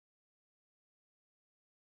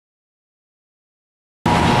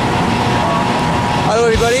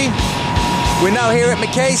We're now here at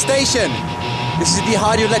McKay Station. This is the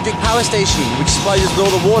hydroelectric power station which supplies us with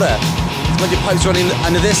all the water. There's a bunch of pipes running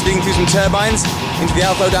under this, leading through some turbines into the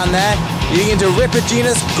outflow down there, leading into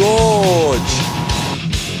Ripogenus Gorge.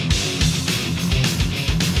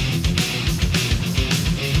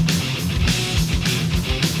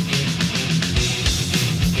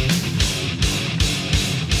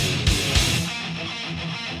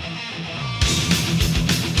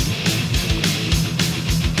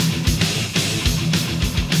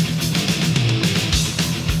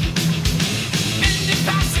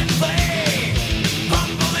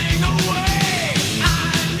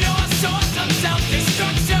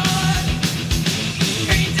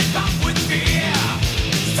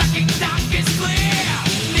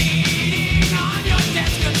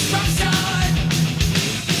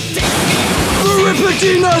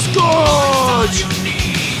 Ripogenus Gorge!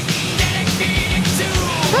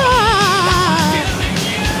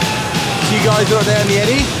 So you guys are out there in the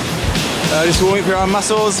eddy, just warming up your arm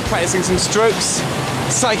muscles, practicing some strokes,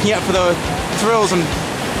 psyching up for the thrills and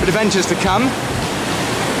adventures to come.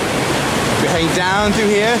 We're heading down through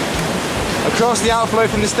here, across the outflow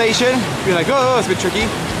from the station. You're like, oh, it's a bit tricky.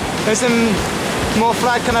 There's some more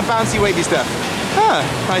flat, kind of bouncy, wavy stuff. Ah,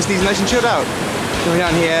 nice, easy, nice and chilled out. Going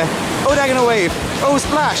down here. Oh, they're gonna wave. Oh,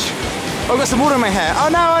 splash. Oh, I've got some water in my hair. Oh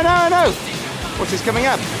no, oh no, oh no. What's this coming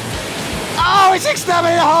up? Oh, it's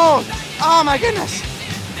exterminating the hole. Oh my goodness.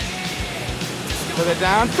 Further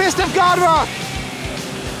down. Fist of God rock.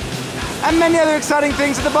 And many other exciting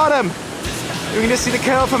things at the bottom. You can just see the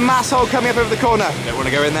curl from Mass Hole coming up over the corner. Don't want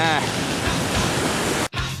to go in there.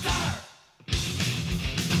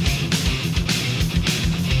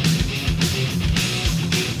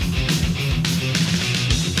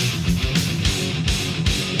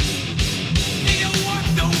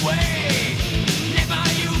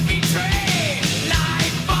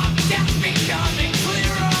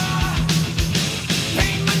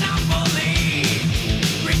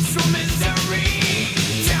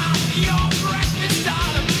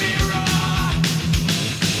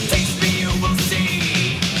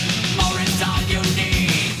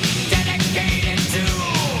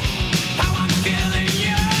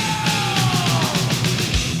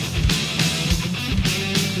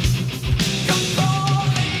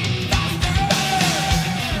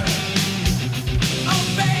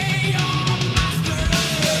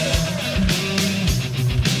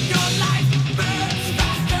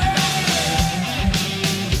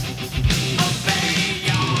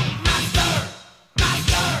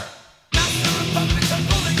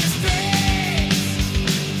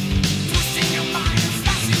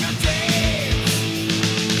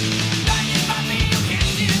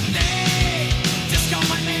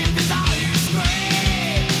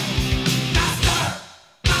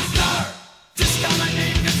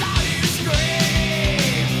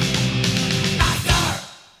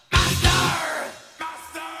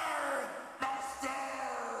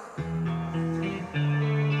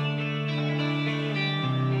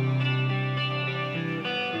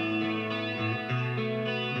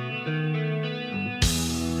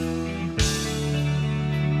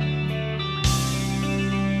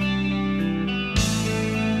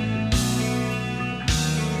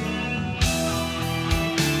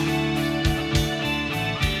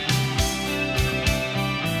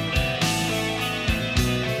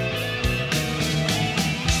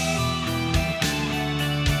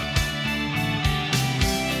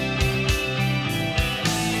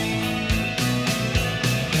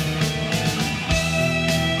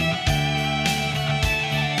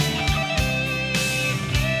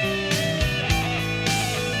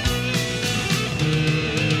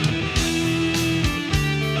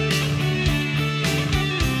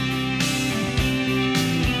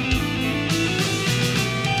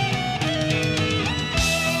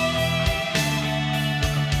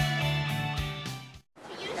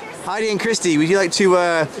 Heidi and Christy, would you like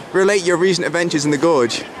to relate your recent adventures in the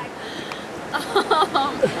gorge?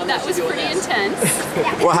 That was pretty intense.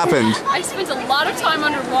 What happened? I spent a lot of time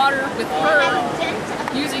underwater with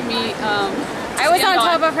her, using me. I was on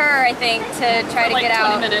top of her, I think, to try to get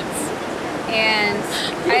out. 20 minutes. And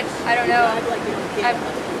I don't know.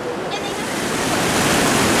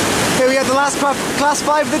 Here we have the last class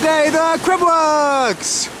 5 of the day, the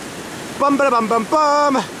Cribworks! Bum ba bum bum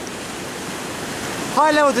bum!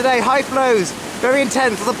 High level today, high flows, very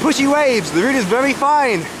intense, lots of pushy waves, the route is very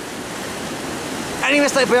fine. Any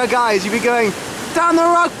mistake by our guys, you'd be going down the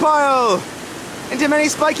rock pile, into many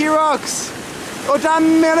spiky rocks, or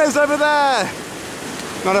down mirrors over there.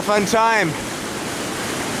 Not a fun time.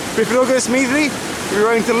 But if it all goes smoothly, we're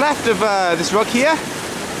going to the left of this rock here,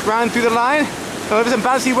 round through the line, over some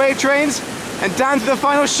bouncy wave trains, and down to the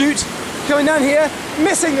final chute, coming down here,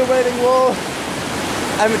 missing the wailing wall,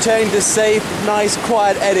 and returning to safe, nice,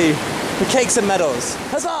 quiet eddy for cakes and medals.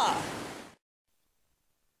 Huzzah!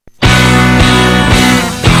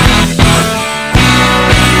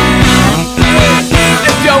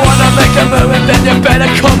 If you wanna make a move, then you better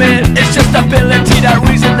come in. It's just ability, the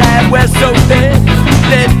reason that we're so thin.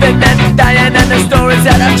 Living and dying and the stories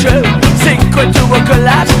that are true. Sink into a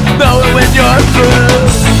collapse, knowing when you're through.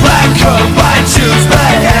 Black coat, white shoes,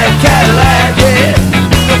 red hair, Cadillac, yeah.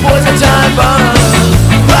 The boys are time bomb.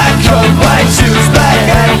 Black coat, white shoes, red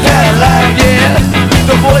hair, Cadillac, yeah.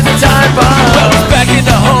 The boys are time bomb. Well, it's back in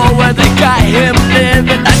the hole where they got him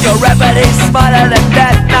living like a rabbit. He's smarter than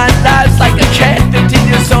that. 9 lives like a cat,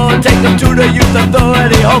 15 years old. Take him to the youth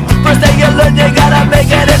authority home. First thing you learn, you gotta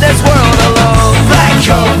make it in this world alone. Black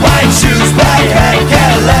coat, white shoes, black hat,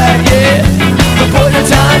 Cadillac, yeah. The boys are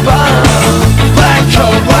time bomb. Black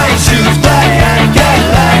coat, white shoes, black hat,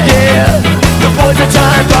 Cadillac, yeah. The boys are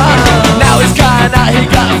time bomb. Now he's gone out, he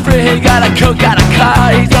got free, he got a coat, got a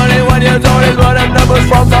car. He's 21 years old, he's running numbers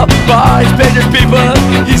from the bar. He's paying his people,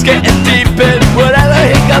 he's getting deep in whatever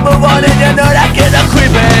he can move on, and you know that kid's a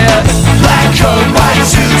creepin'. Black coat, white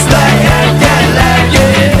shoes, black hat, Cadillac,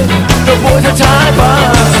 yeah. The boys are time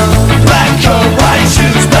bomb.